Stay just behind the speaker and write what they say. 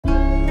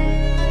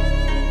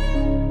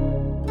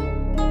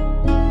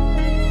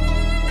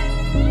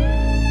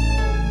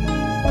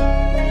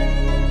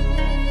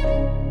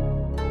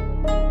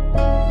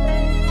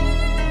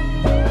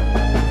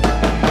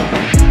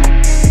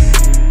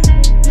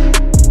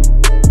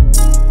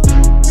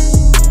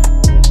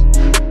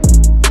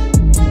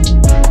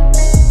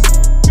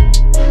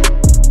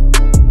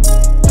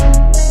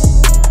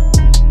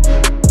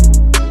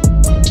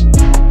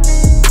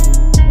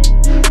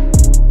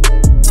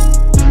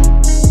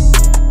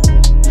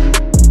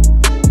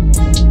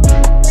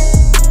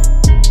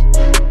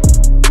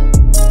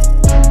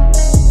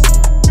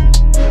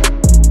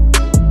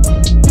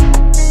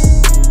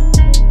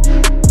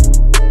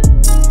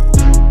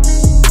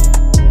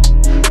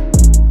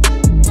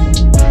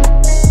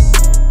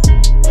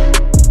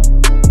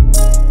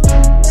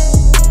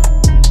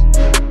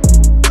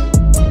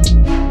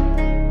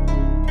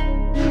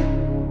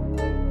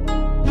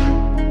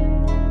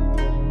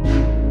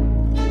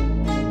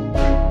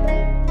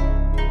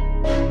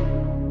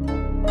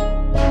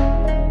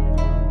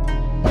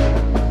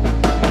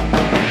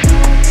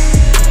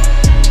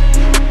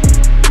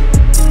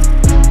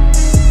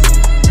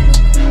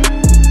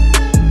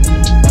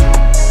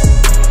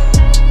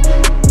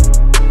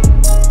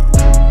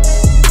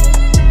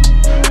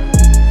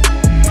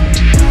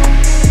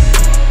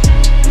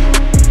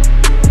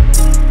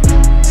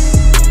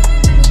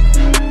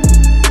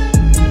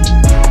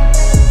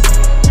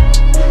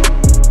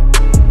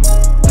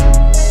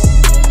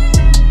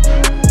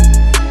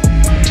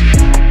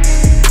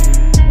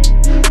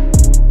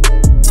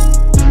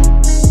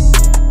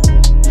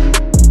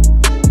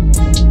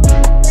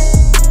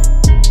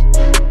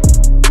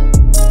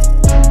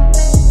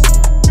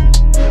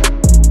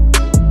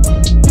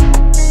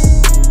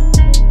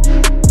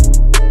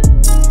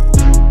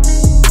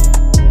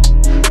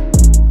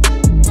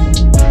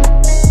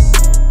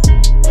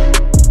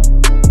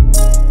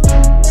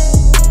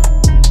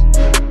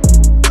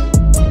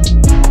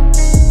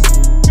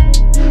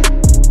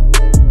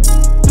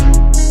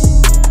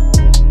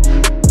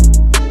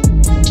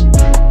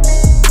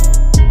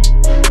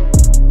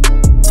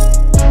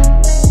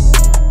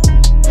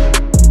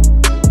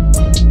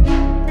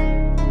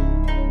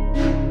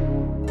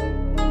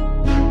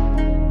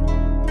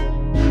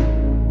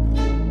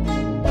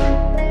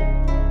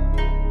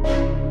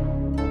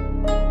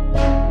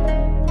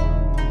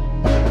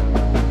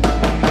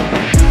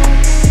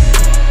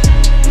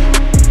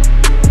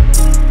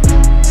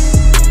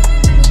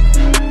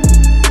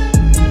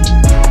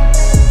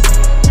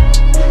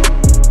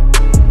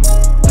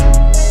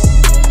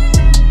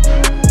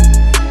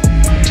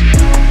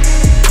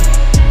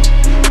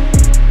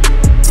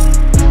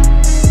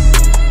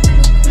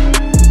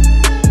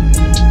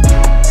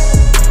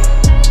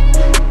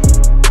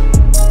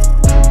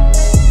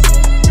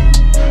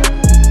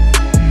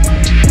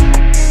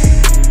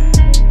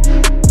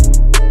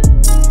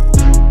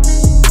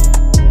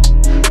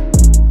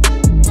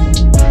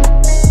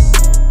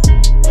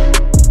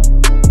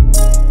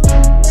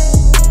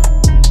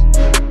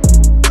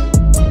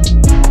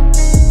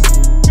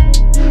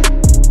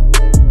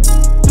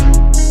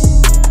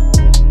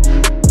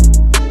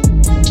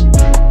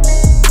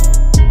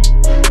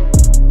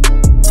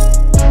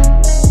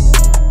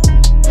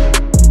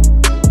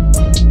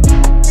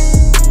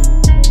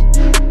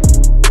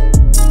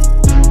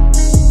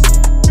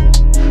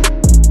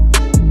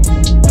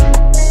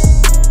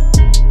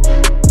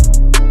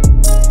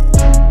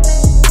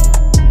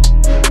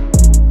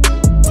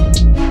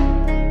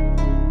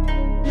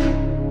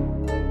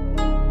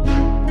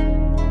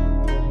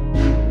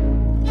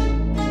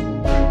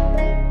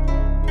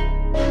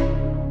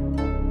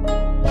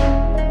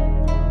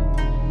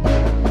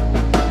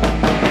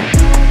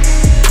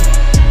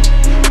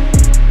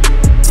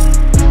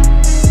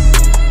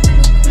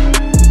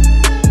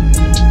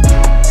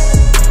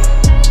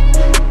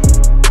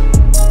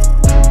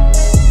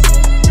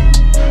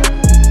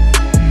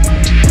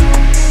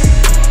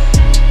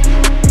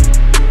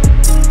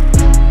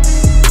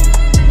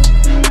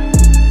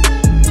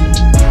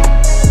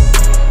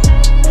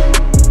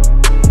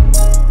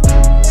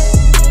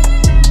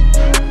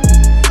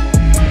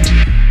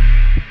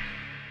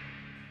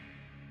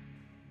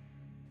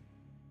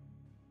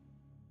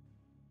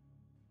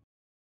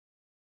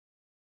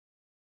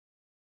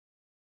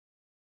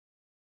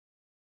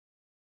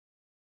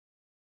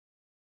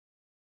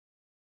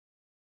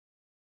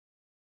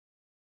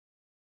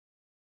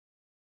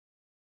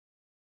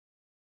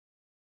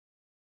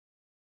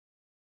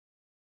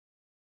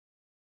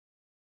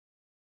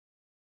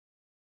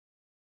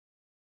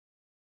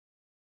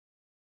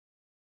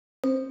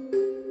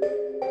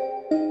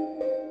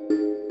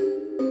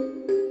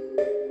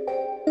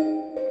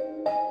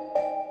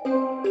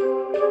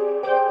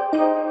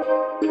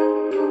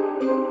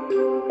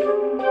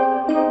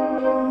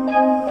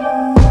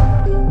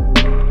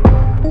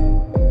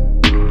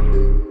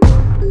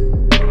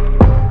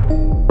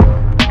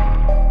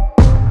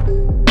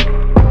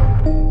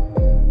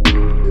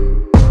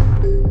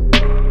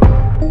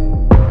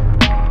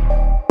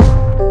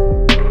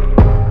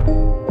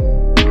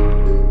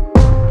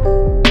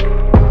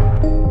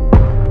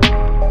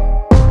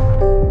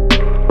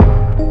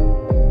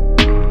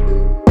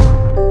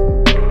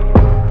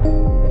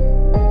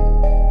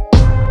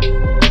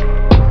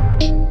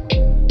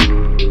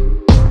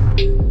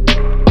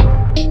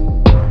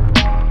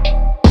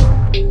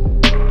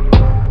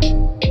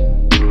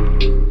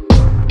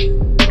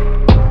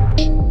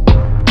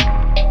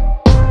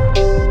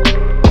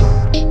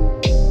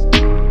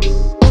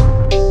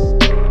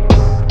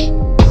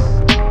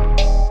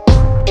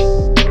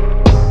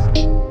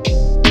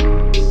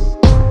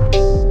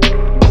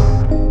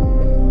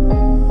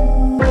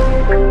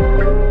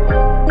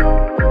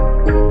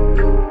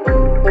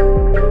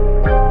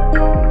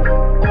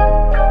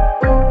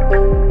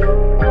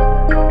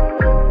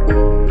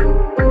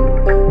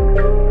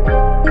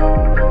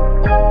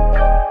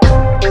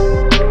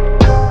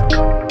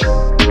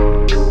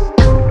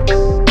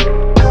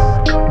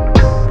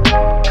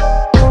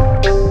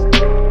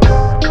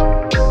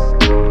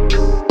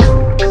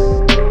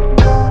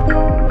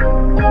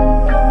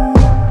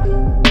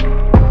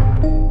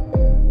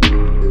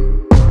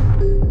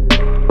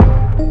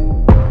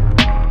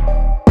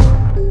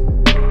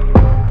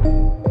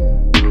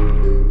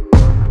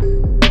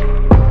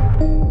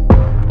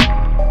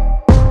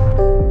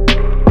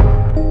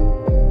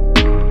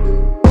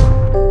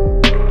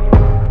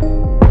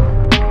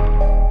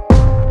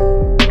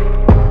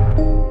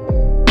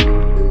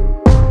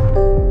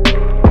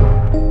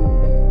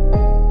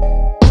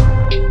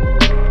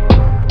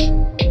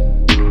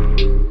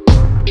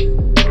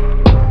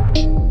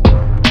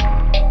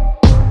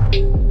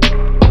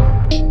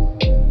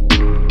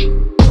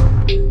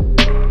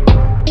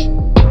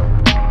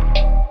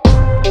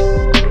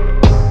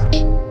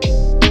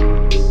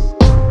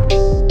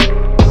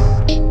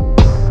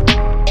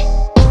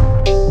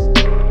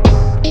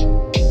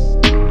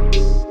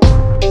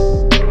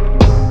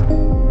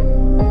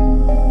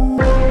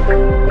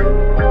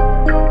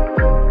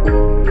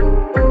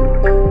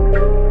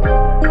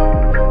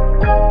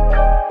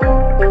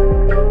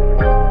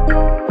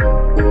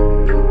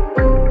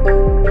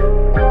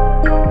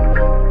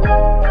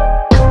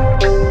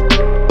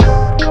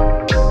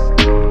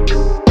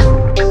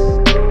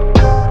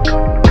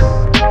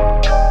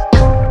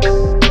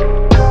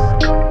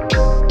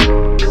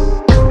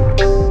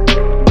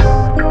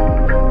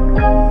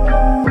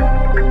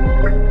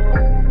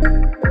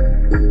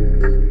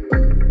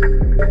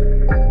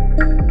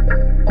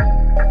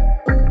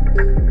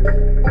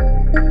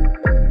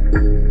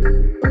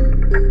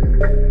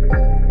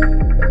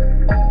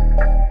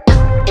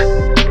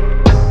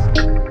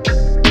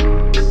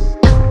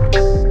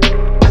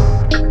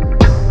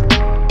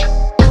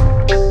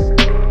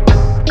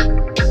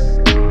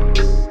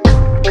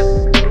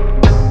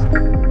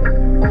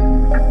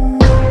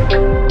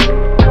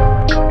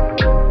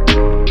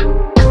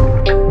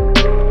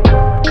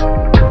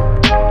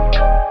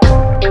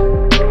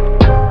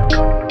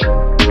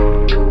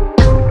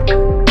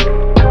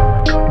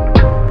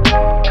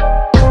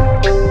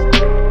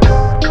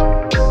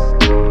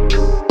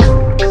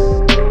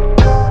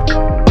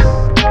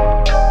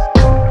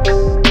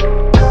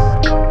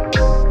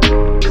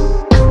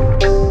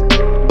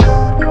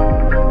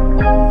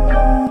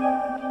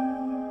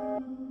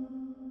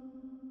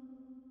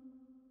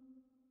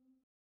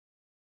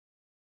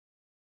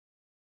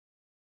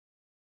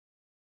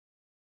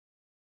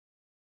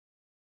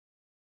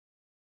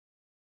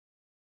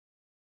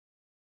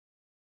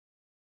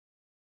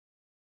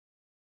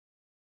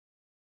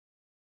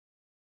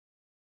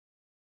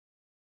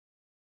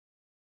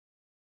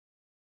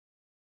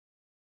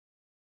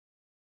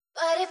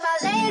But if I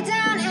lay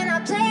down and I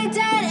play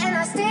dead and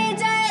I stay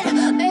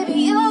dead, maybe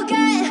you'll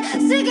get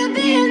sick of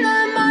being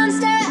the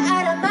monster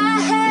out of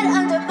my head,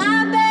 under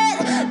my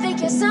bed.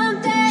 Think you're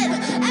something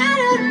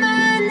out of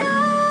my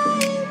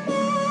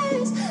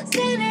nightmares,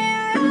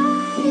 standing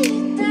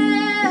right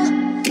there.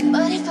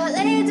 But if I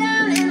lay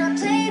down and I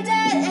play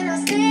dead and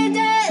I stay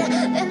dead,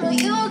 then will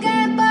you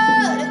get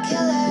bored of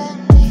killing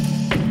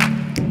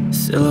me?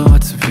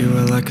 Silhouettes of you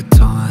are like a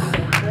taunt.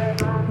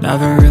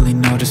 Never really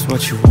know just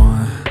what you want.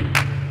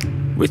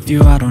 With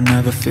you I don't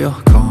ever feel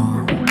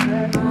calm.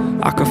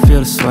 I can feel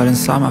the sweat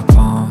inside my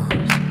palms.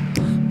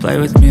 Play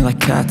with me like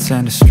cats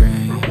and a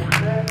string.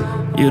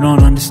 You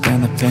don't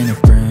understand the pain it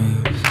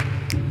brings.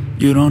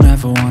 You don't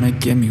ever wanna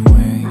give me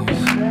wings.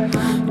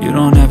 You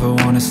don't ever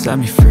wanna set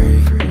me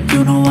free.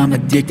 You know I'm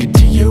addicted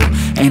to you,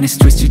 and it's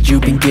twisted,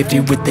 you've been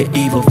gifted with the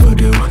evil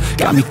voodoo.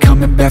 Got me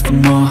coming back for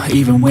more,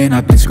 even when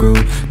I've been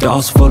screwed.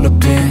 Dolls full of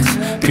pins,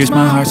 pierce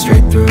my heart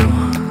straight through.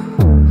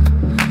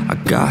 I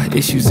got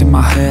issues in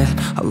my head,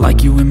 I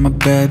like you in my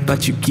bed,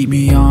 but you keep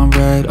me on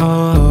red.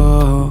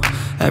 Oh,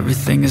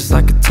 everything is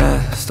like a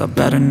test. I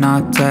better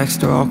not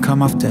text or I'll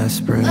come off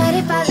desperate. But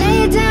if I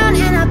lay down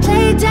and I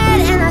play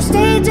dead and I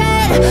stay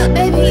dead,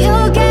 baby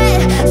you'll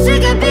get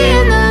sick of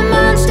being the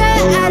monster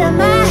out of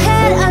my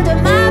head, under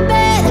my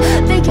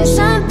bed. Think you're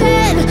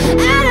something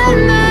out of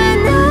my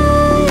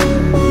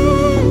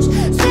nightmares,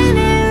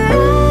 standing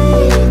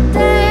right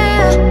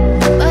there.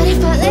 But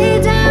if I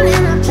lay down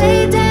and I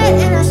play dead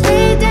and I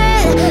stay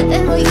dead,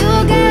 then will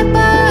you get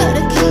bored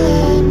of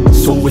killing me?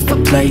 So if I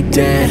play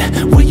dead,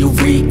 will you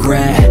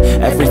regret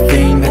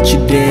everything that you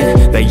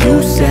did, that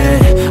you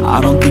said? I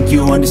don't think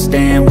you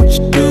understand what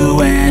you're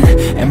doing,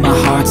 and my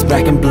heart's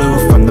black and blue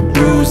from the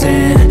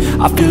bruising.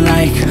 I feel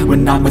like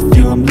when I'm with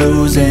you I'm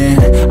losing.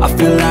 I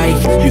feel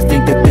like you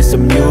think that this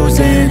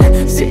amusing,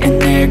 sitting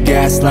there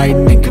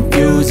gaslighting and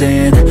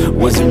confusing.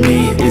 Was it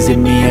me? Is it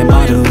me? Am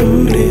I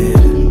deluded?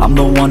 I'm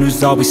the one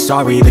who's always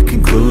sorry, the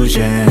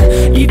conclusion,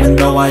 even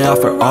though I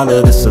offer all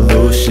of the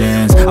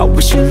solutions. I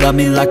wish you loved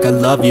me like I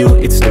love you,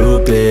 it's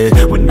stupid.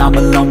 When I'm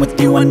alone with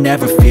you I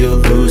never feel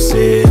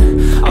lucid.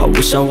 I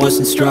wish I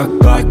wasn't struck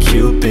by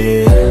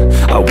Cupid.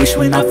 I wish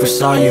when I first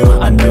saw you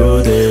I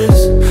knew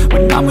this.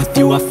 When I'm with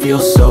you I feel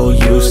so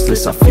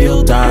useless, I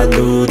feel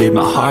diluted,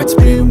 my heart's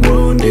been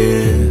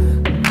wounded.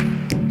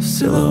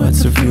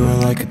 Silhouettes of you are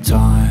like a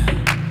taunt.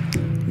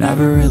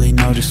 Never really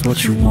know just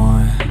what you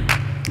want.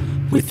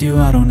 With you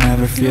I don't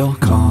ever feel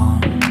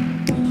calm.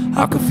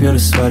 I can feel the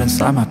sweat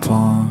inside my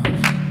palms.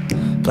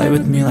 Play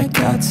with me like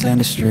cats and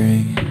a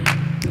string.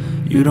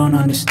 You don't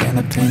understand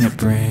the pain it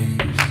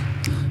brings.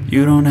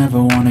 You don't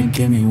ever wanna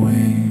give me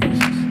wings.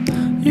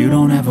 You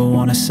don't ever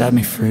wanna set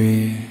me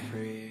free.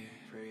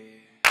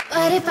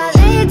 But if I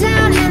lay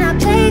down and I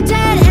play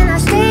dead and I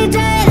stay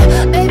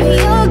dead, baby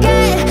you'll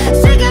get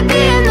sick of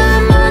being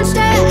the monster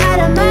out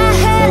of my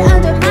head,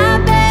 under my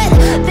bed.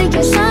 Think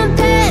you're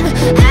something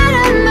out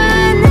of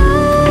my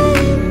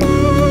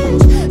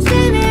nightmares,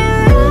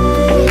 standing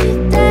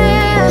right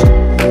there.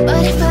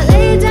 But if I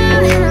lay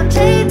down and I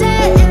play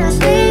dead and I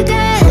stay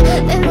dead,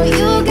 then will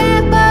you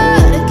get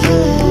bored of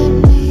killing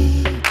me?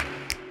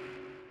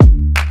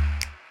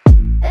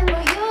 Then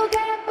will you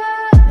get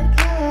bored of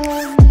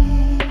killing me?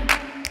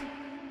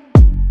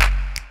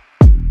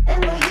 And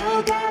will you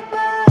get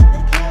bored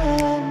of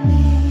killing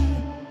me?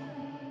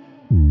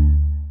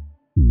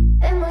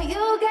 And will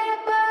you get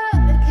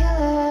bored of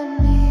killing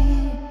me?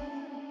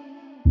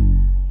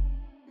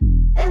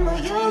 And will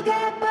you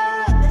get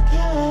bored of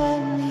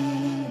killing me?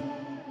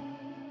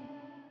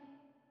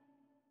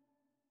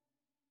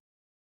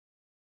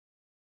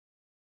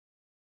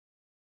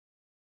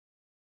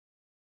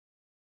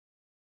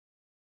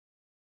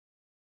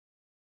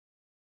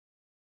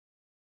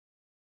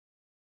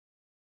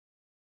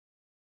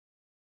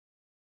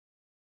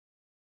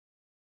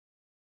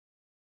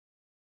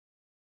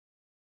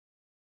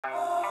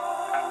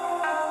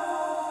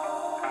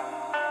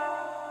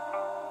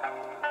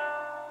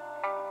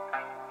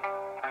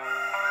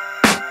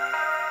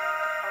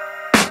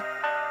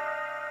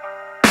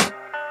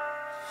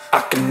 I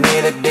can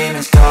hear the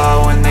demons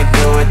call when they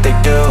do what they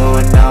do,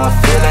 and now I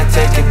feel like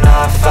taking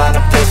off, find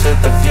a place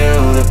with a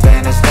view. The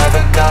pain is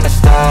never gonna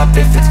stop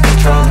if it's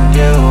controlling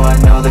you. I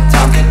know that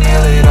time can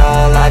heal it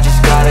all, I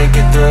just gotta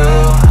get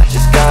through. I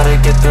just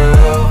gotta get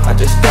through, I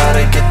just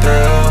gotta get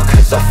through.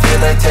 Cause I feel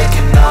like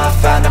taking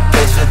off, find a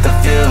place with a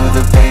view.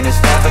 The pain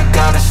is never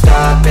gonna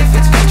stop if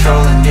it's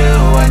controlling you.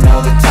 I know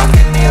that time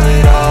can heal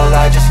it all,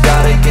 I just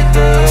gotta get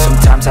through.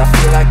 Sometimes I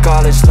feel like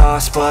all is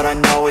lost, but I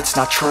know it's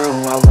not true.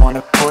 I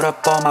wanna put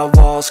up all my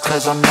walls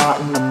cause I'm not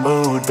in the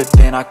mood, but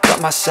then I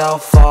cut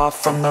myself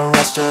off from the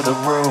rest of the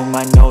room.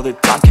 I know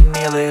that time can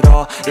heal it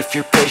all if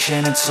you're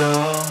patient, and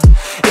soon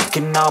it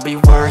can all be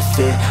worth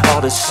it,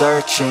 all the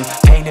searching.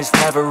 Pain is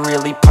never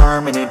really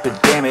permanent,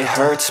 but damn it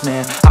hurts,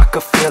 man. I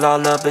could feel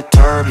all of the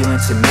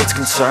turbulence and it's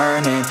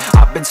concerning.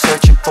 I've been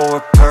searching for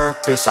a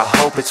purpose, I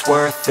hope it's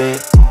worth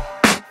it.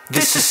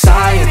 This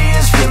society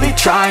is really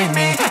trying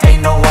me.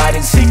 Ain't no hide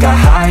and seek, I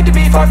hide to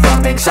be far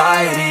from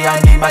anxiety.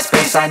 I need my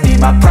space, I need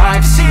my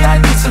privacy.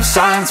 I need some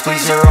silence,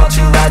 please, you're all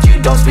too loud.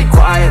 You don't speak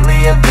quietly,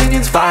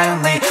 opinions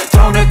violently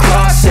thrown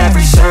across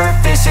every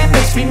surface. It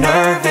makes me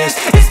nervous.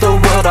 Is the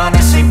world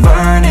honestly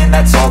burning?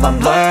 That's all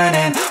I'm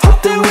learning.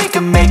 Hope that we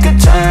can make a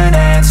turn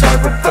and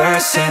start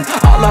reversing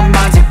all our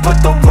minds and put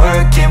the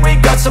work in. We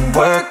got some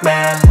work,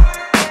 man.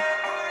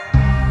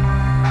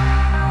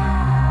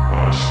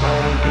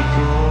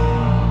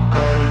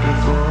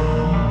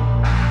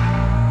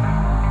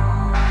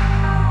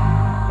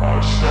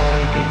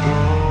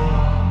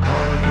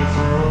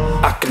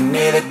 I can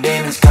hear the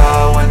demons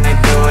call when they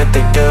do what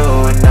they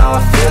do. And now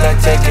I feel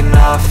like taking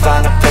off,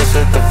 find a place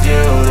with a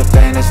view. The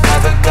pain is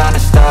never gonna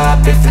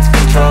stop if it's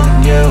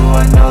controlling you.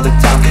 I know that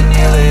time can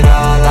heal it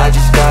all, I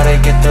just gotta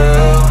get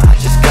through. I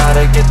just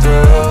gotta get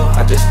through,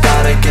 I just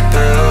gotta get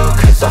through.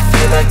 Cause I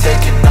feel like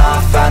taking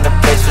off, find a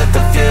place with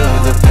a view.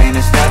 The pain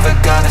is never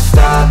gonna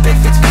stop if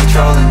it's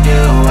controlling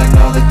you. I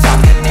know that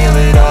time can heal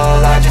it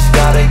all, I just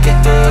gotta get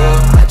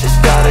through. I just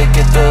gotta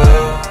get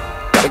through.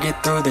 Gotta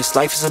get through this,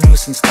 life is a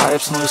nuisance, tie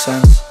up some loose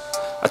ends.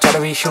 I try to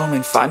be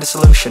human, find a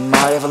solution,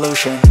 my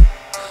evolution.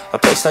 A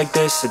place like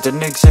this, it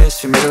didn't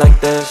exist, we made it like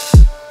this.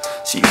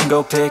 So you can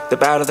go pick the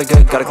bad or the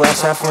good, got a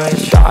glass half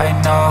wish. I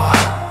know,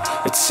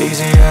 it's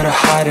easier to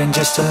hide than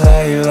just to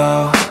lay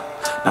low.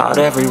 Not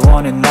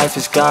everyone in life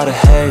has got a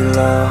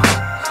halo.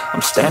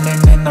 I'm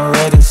standing in the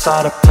red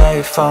inside a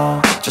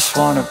payphone. Just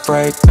wanna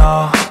break,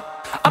 no,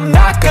 I'm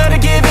not gonna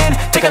give in.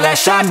 Take a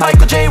last shot,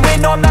 Michael J.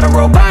 Win. No, I'm not a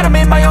robot, I'm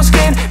in my own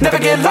skin. Never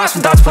get lost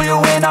when thoughts pull you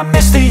in. I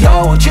miss the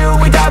old you,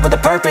 we died with a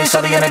purpose.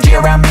 All the energy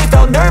around me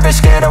felt nervous,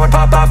 scared I would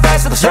pop out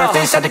fast to the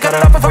surface. Had to cut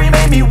it off before you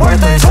made me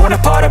worthless. Torn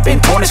apart, I've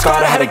been torn and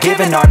scarred. I had a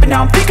given art, but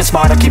now I'm thinking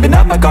smart. I'm keeping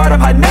up my guard, I'm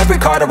hiding every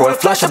card. A royal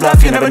flush of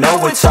love, you never know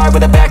what's hard.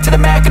 With a back to the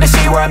mat, gonna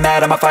see where I'm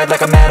at. I'ma fight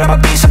like I'm mad, I'ma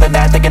be something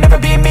that they can never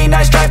be me.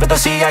 Nice try, but they'll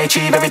see I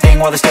achieve everything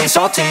while they stay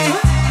salty.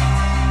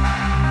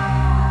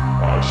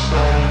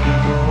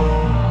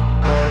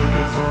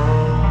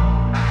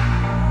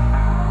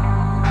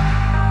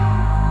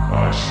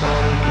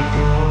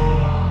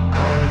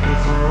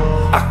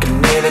 I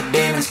can hear the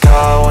demons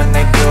call when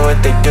they do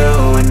what they do.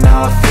 And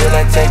now I feel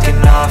like taking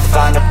off,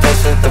 find a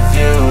place with a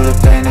view. The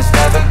pain is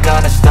never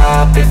gonna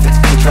stop if it's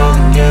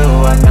controlling you.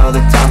 I know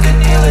that time can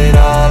heal it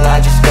all,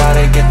 I just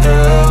gotta get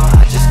through.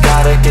 I just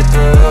gotta get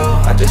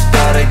through, I just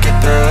gotta get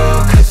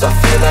through. Cause I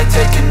feel like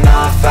taking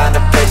off,